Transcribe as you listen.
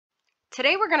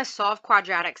Today we're going to solve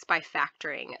quadratics by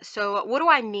factoring. So what do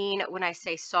I mean when I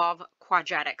say solve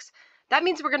quadratics? That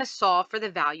means we're going to solve for the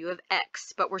value of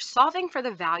x, but we're solving for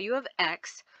the value of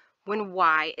x when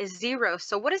y is 0.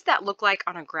 So what does that look like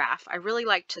on a graph? I really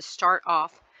like to start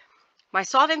off my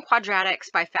solving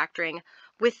quadratics by factoring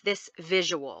with this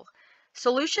visual.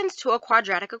 Solutions to a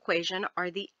quadratic equation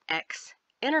are the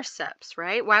x-intercepts,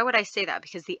 right? Why would I say that?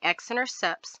 Because the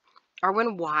x-intercepts are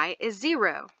when y is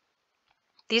 0.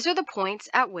 These are the points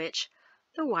at which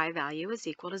the y value is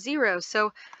equal to 0.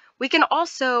 So we can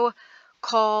also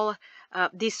call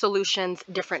these solutions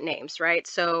different names, right?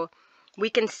 So we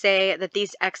can say that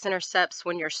these x-intercepts,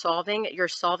 when you're solving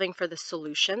for the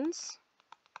solutions.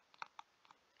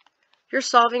 You're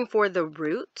solving for the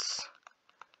roots.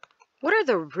 What are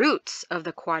the roots of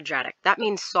the quadratic? That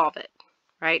means solve it,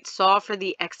 right? Solve for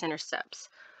the x-intercepts.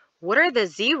 What are the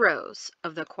zeros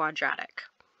of the quadratic?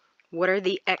 What are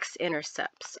the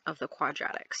x-intercepts of the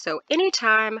quadratic? So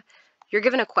anytime you're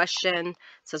given a question that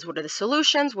says, what are the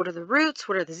solutions? What are the roots?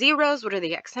 What are the zeros? What are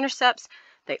the x-intercepts?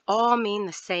 They all mean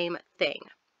the same thing.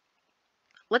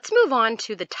 Let's move on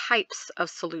to the types of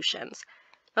solutions.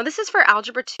 Now this is for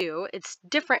Algebra 2. It's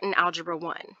different in Algebra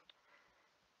 1.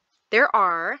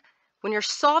 When you're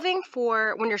solving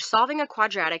a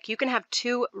quadratic, you can have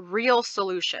two real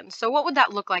solutions. So what would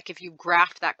that look like if you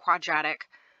graphed that quadratic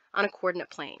on a coordinate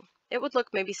plane? It would look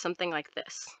maybe something like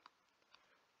this.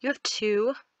 You have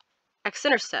two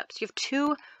x-intercepts. You have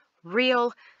two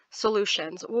real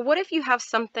solutions. Well, what if you have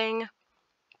something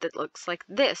that looks like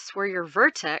this, where your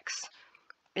vertex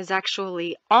is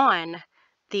actually on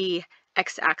the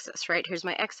x-axis, right? Here's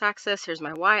my x-axis, here's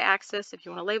my y-axis. If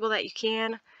you want to label that, you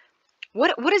can.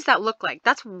 What does that look like?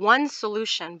 That's one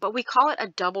solution, but we call it a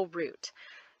double root.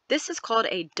 This is called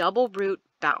a double root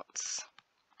bounce.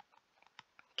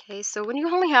 Okay, so when you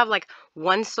only have like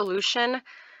one solution,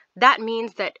 that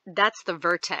means that that's the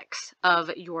vertex of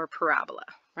your parabola,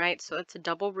 right? So it's a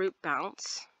double root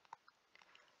bounce.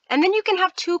 And then you can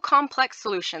have two complex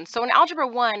solutions. So in Algebra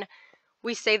 1,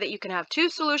 we say that you can have two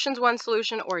solutions, one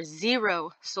solution, or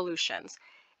zero solutions.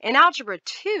 In Algebra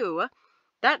 2,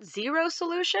 that zero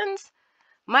solutions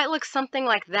might look something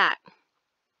like that.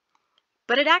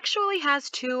 But it actually has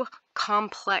two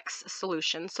complex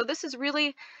solutions. So this is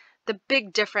really the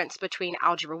big difference between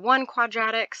Algebra 1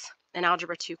 quadratics and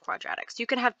Algebra 2 quadratics. You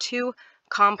can have two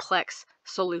complex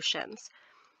solutions.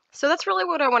 So that's really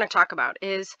what I want to talk about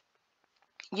is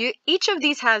each of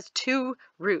these has two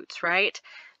roots, right?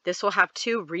 This will have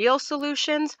two real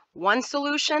solutions, one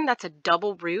solution, that's a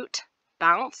double root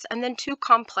bounce, and then two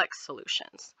complex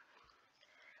solutions.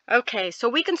 Okay, so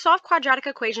we can solve quadratic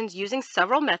equations using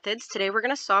several methods. Today we're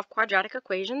going to solve quadratic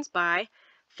equations by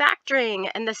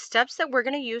factoring, and the steps that we're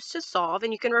going to use to solve,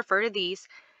 and you can refer to these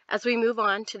as we move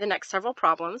on to the next several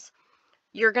problems.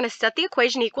 You're going to set the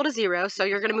equation equal to 0, so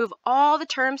you're going to move all the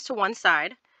terms to one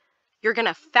side. You're going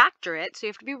to factor it, so you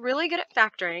have to be really good at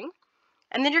factoring,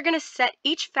 and then you're going to set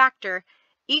each factor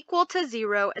equal to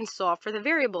 0 and solve for the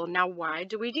variable. Now, why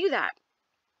do we do that?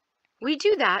 We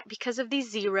do that because of the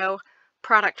zero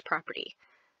product property.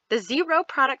 The zero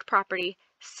product property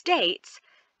states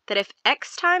that if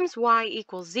x times y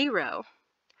equals 0,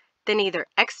 then either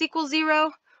x equals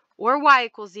 0 or y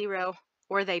equals 0,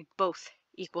 or they both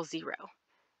equal 0.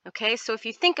 Okay, so if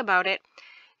you think about it,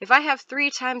 if I have 3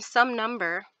 times some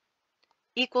number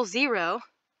equals 0,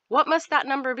 what must that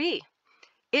number be?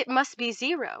 It must be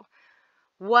 0.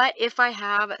 What if I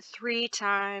have 3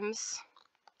 times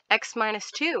x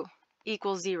minus 2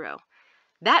 equals 0?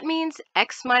 That means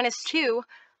x minus 2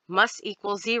 must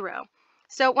equal 0.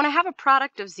 So when I have a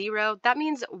product of 0, that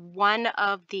means one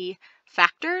of the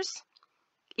factors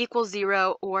equals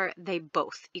 0 or they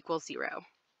both equal 0.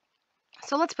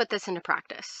 So let's put this into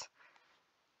practice.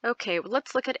 Okay, well,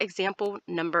 let's look at example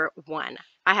number 1.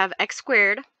 I have x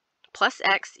squared plus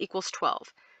x equals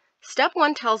 12. Step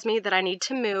 1 tells me that I need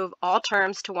to move all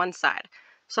terms to one side.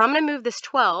 So I'm going to move this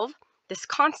 12, this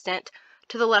constant,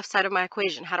 to the left side of my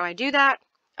equation. How do I do that?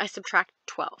 I subtract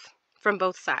 12 from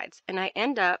both sides, and I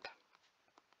end up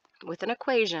with an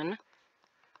equation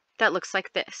that looks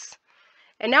like this.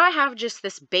 And now I have just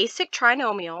this basic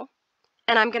trinomial,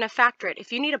 and I'm going to factor it.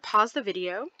 If you need to pause the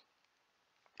video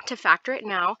to factor it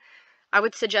now, I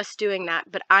would suggest doing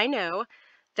that. But I know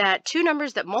that two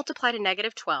numbers that multiply to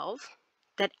negative 12,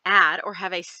 that add or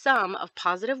have a sum of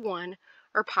positive 1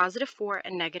 are positive 4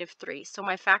 and negative 3. So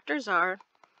my factors are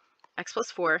x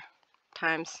plus 4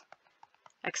 times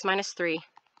x minus 3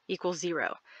 equals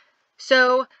 0.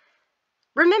 So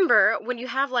remember, when you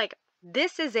have like,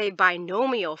 this is a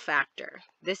binomial factor.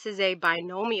 This is a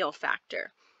binomial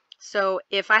factor. So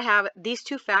if I have these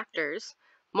two factors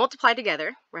multiply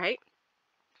together, right?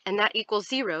 And that equals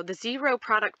 0. The zero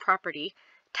product property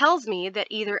tells me that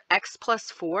either x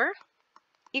plus 4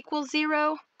 equals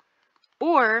 0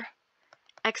 or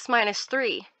x minus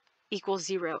 3 equals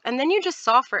 0. And then you just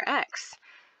solve for x,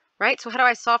 right? So how do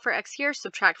I solve for x here?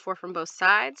 Subtract 4 from both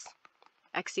sides.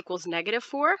 X equals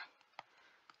 -4.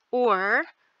 Or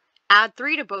add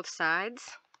 3 to both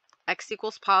sides. X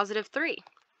equals +3.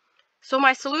 So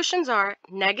my solutions are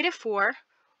 -4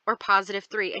 or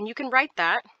 +3. And you can write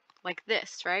that like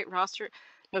this, right? Roster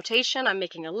notation. I'm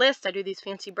making a list. I do these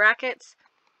fancy brackets.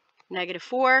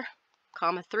 -4,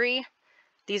 comma 3.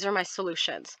 These are my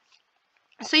solutions.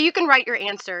 So you can write your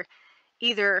answer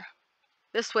either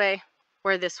this way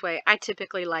or this way. I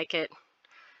typically like it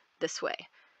this way.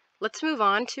 Let's move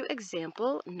on to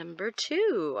example number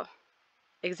 2.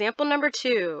 Example number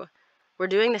 2. We're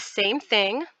doing the same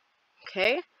thing,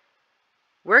 okay?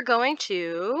 We're going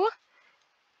to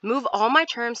move all my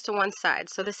terms to one side.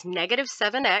 So this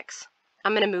 -7x,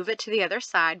 I'm going to move it to the other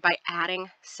side by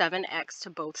adding 7x to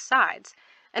both sides.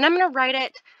 And I'm going to write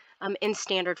it in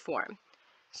standard form.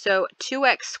 So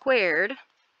 2x squared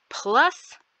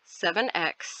plus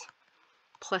 7x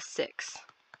plus 6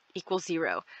 equals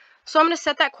 0. So I'm going to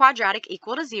set that quadratic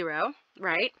equal to 0,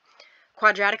 right?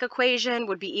 Quadratic equation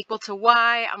would be equal to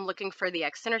y. I'm looking for the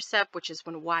x-intercept, which is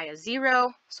when y is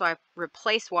 0. So I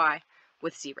replace y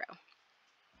with 0.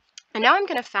 And now I'm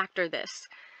going to factor this.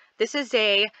 This is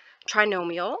a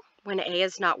trinomial when a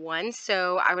is not 1.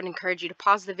 So I would encourage you to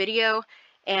pause the video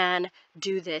and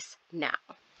do this now.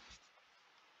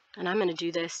 And I'm going to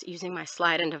do this using my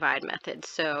slide and divide method.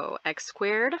 So x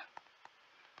squared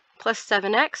plus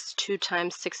 7x, 2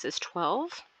 times 6 is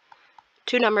 12.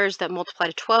 Two numbers that multiply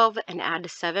to 12 and add to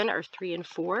 7 are 3 and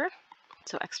 4.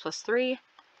 So x plus 3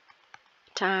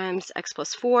 times x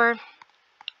plus 4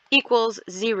 equals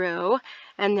 0.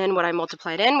 And then what I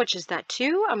multiplied in, which is that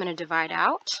 2, I'm going to divide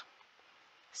out.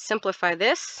 Simplify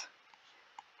this.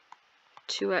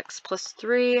 2x plus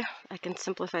 3, I can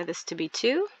simplify this to be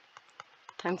 2.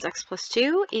 Times x plus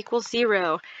 2 equals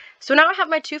 0. So now I have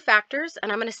my two factors,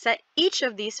 and I'm going to set each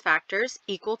of these factors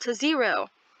equal to 0.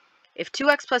 If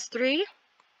 2x plus 3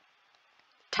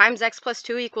 times x plus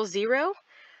 2 equals 0,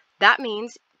 that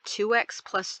means 2x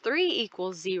plus 3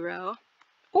 equals 0,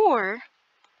 or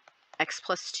x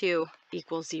plus 2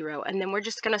 equals 0. And then we're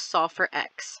just going to solve for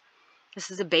x.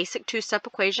 This is a basic two-step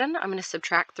equation. I'm going to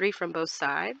subtract 3 from both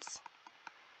sides,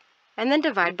 and then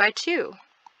divide by 2.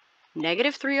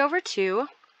 -3 over 2,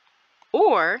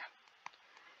 or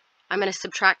I'm going to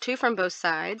subtract 2 from both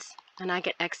sides, and I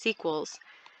get x equals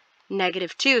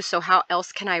 -2. So how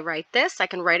else can I write this? I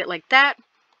can write it like that,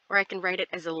 or I can write it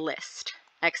as a list.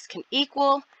 X can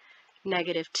equal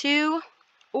 -2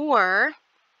 or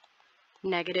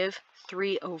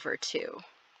 -3 over 2.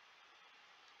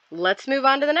 Let's move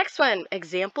on to the next one.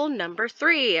 Example number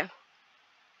 3.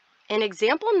 In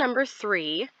example number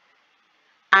 3,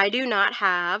 I do not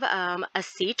have a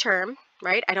C term,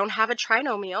 right? I don't have a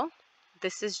trinomial.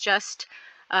 This is just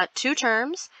 2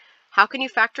 terms. How can you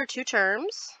factor 2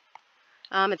 terms?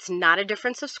 It's not a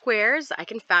difference of squares. I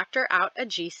can factor out a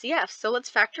GCF. So let's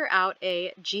factor out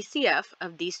a GCF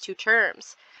of these 2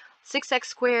 terms. 6x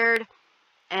squared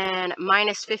and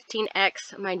minus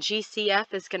 15x. My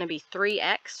GCF is going to be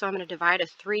 3x. So I'm going to divide a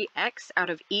 3x out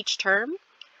of each term.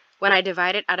 When I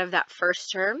divide it out of that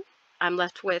first term, I'm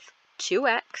left with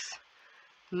 2x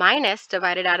minus,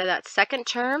 divided out of that second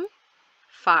term,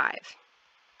 5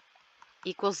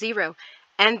 equals 0.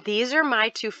 And these are my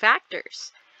 2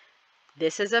 factors.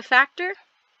 This is a factor,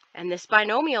 and this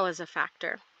binomial is a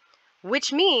factor,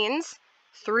 which means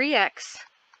 3x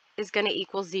is going to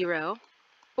equal 0,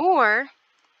 or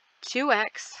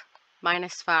 2x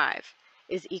minus 5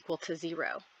 is equal to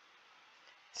 0.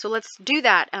 So let's do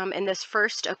that in this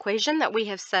first equation that we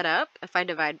have set up. If I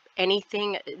divide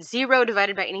anything, 0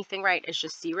 divided by anything, right, is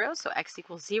just 0. So x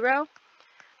equals 0.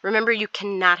 Remember, you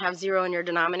cannot have 0 in your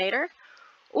denominator.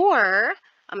 Or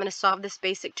I'm going to solve this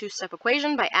basic two-step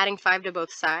equation by adding 5 to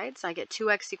both sides. I get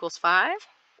 2x equals 5.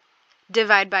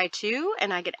 Divide by 2,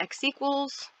 and I get x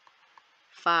equals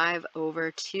 5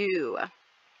 over 2.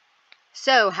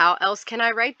 So how else can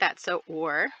I write that? So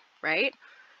or, right?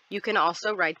 You can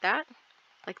also write that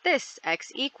like this.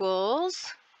 X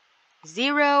equals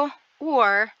 0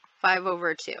 or 5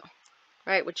 over 2,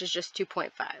 right? Which is just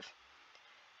 2.5.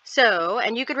 So,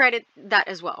 and you could write it that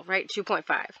as well, right?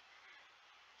 2.5.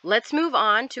 Let's move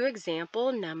on to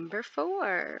example number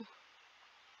 4.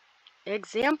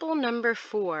 Example number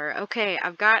 4. Okay,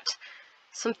 I've got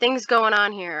some things going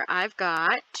on here. I've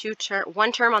got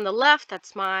one term on the left,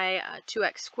 that's my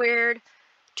 2x squared,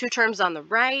 2 terms on the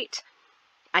right.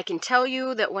 I can tell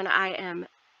you that when I am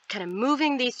kind of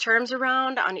moving these terms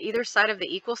around on either side of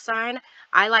the equal sign,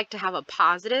 I like to have a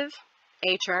positive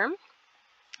a term.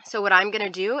 So what I'm going to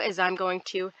do is I'm going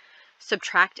to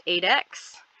subtract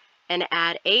 8x and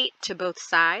add 8 to both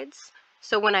sides.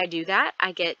 So when I do that,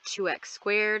 I get 2x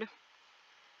squared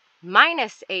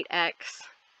minus 8x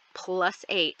plus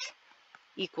 8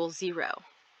 equals 0.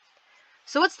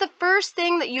 So what's the first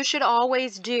thing that you should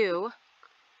always do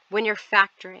when you're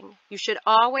factoring? You should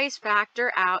always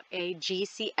factor out a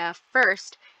GCF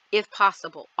first if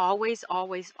possible. Always,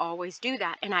 always, always do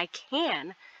that. And I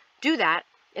can do that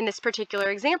in this particular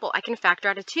example. I can factor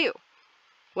out a 2.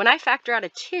 When I factor out a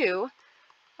 2,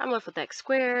 I'm left with x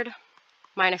squared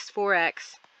minus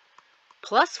 4x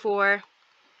plus 4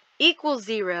 equals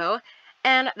 0.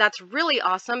 And that's really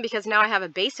awesome because now I have a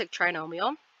basic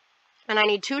trinomial. And I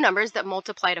need two numbers that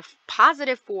multiply to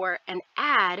positive 4 and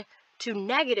add to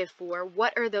negative 4.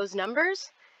 What are those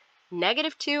numbers?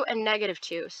 Negative 2 and negative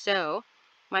 2. So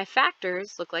my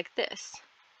factors look like this.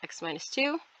 X minus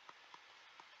 2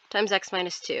 times x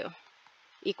minus 2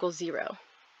 equals 0.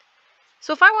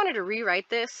 So if I wanted to rewrite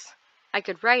this, I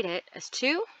could write it as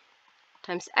 2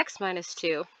 times x minus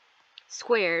 2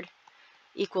 squared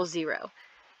equals 0.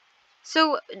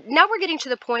 So now we're getting to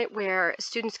the point where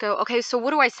students go, okay, so what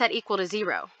do I set equal to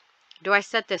 0? Do I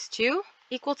set this 2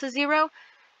 equal to 0?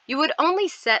 You would only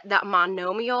set that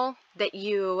monomial that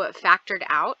you factored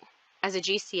out as a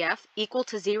GCF equal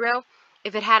to 0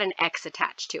 if it had an x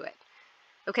attached to it.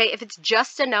 Okay, if it's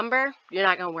just a number, you're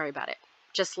not going to worry about it.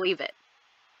 Just leave it.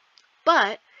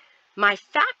 But my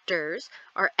factors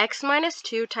are x minus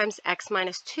 2 times x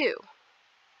minus 2.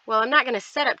 Well, I'm not going to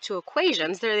set up two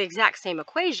equations. They're the exact same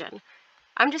equation.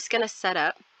 I'm just going to set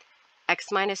up x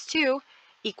minus 2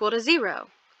 equal to 0.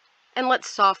 And let's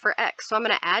solve for x. So I'm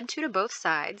going to add 2 to both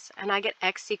sides, and I get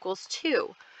x equals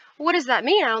 2. What does that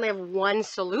mean? I only have one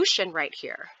solution right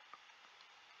here.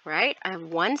 Right? I have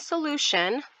one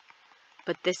solution,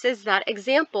 but this is that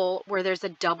example where there's a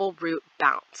double root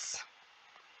bounce.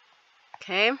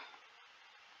 Okay?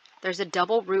 There's a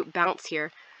double root bounce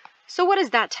here. So what does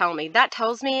that tell me? That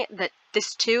tells me that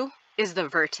this 2 is the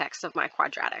vertex of my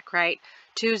quadratic, right?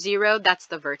 2, 0, that's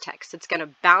the vertex. It's going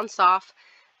to bounce off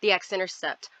the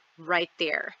x-intercept right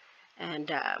there. And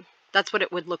that's what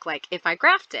it would look like if I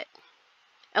graphed it.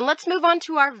 And let's move on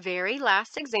to our very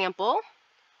last example.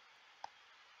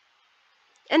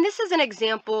 And this is an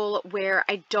example where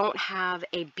I don't have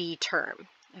a b term.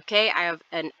 Okay, I have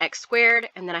an x squared,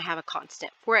 and then I have a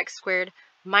constant. 4x squared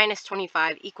minus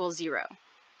 25 equals 0.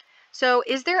 So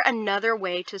is there another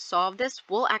way to solve this?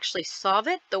 We'll actually solve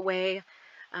it the way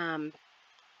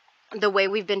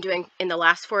we've been doing in the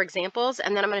last 4 examples,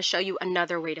 and then I'm going to show you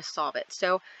another way to solve it.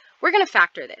 So we're going to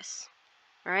factor this.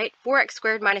 All right, 4x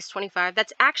squared minus 25,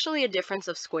 that's actually a difference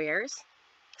of squares.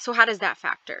 So how does that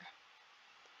factor?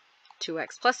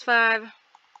 2x plus 5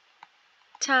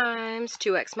 times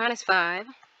 2x minus 5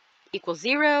 equals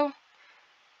 0.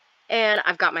 And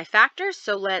I've got my factors,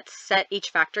 so let's set each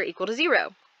factor equal to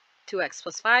 0. 2x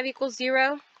plus 5 equals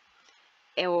 0,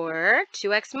 or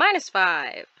 2x minus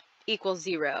 5 equals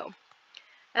 0.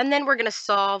 And then we're going to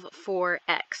solve for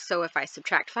x. So if I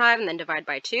subtract 5 and then divide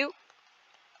by 2,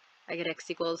 I get x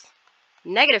equals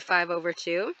negative 5 over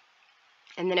 2.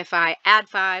 And then if I add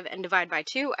 5 and divide by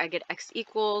 2, I get x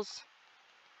equals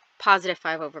positive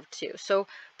 5 over 2. So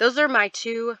those are my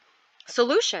two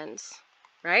solutions,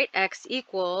 right? X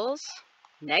equals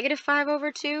negative 5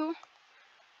 over 2,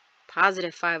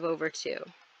 positive 5 over 2,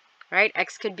 right?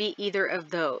 X could be either of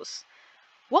those.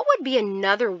 What would be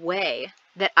another way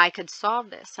that I could solve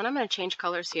this? And I'm going to change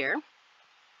colors here.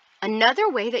 Another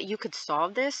way that you could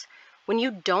solve this when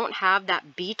you don't have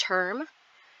that b term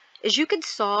is you could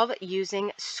solve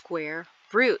using square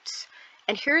roots.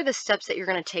 And here are the steps that you're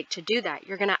going to take to do that.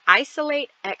 You're going to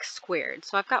isolate x squared.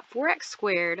 So I've got 4x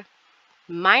squared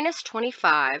minus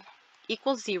 25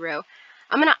 equals 0.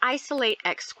 I'm going to isolate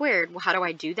x squared. Well, how do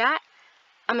I do that?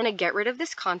 I'm going to get rid of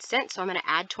this constant. So I'm going to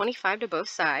add 25 to both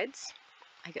sides.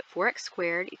 I get 4x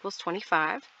squared equals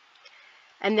 25.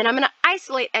 And then I'm going to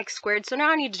isolate x squared. So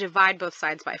now I need to divide both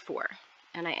sides by 4.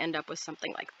 And I end up with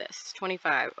something like this,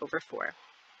 25 over 4.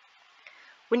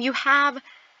 When you have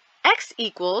x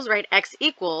equals, right, x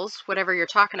equals whatever you're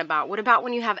talking about. What about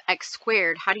when you have x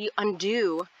squared? How do you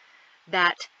undo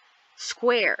that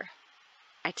square?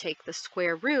 I take the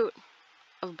square root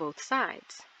of both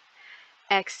sides.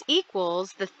 X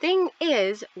equals, the thing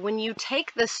is, when you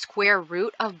take the square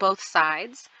root of both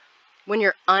sides, when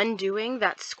you're undoing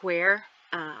that square,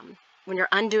 in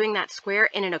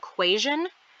an equation,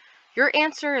 your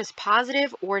answer is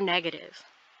positive or negative.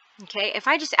 Okay, if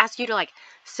I just ask you to like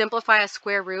simplify a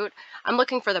square root, I'm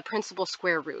looking for the principal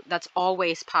square root. That's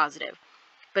always positive.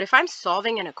 But if I'm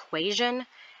solving an equation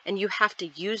and you have to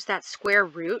use that square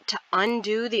root to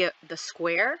undo the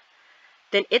square,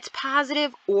 then it's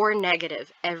positive or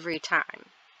negative every time.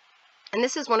 And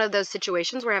this is one of those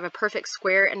situations where I have a perfect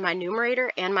square in my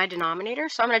numerator and my denominator,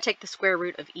 so I'm going to take the square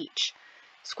root of each.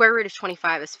 Square root of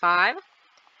 25 is 5.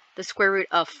 The square root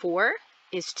of 4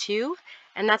 is 2,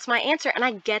 and that's my answer, and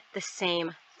I get the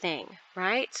same thing,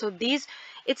 right? So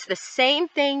it's the same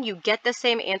thing, you get the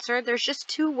same answer. There's just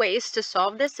two ways to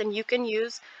solve this, and you can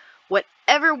use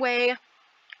whatever way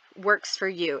works for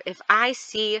you. If I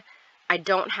see I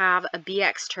don't have a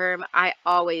bx term, I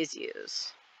always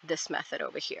use this method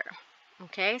over here.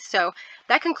 Okay, so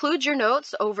that concludes your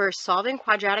notes over solving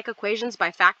quadratic equations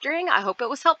by factoring. I hope it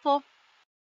was helpful.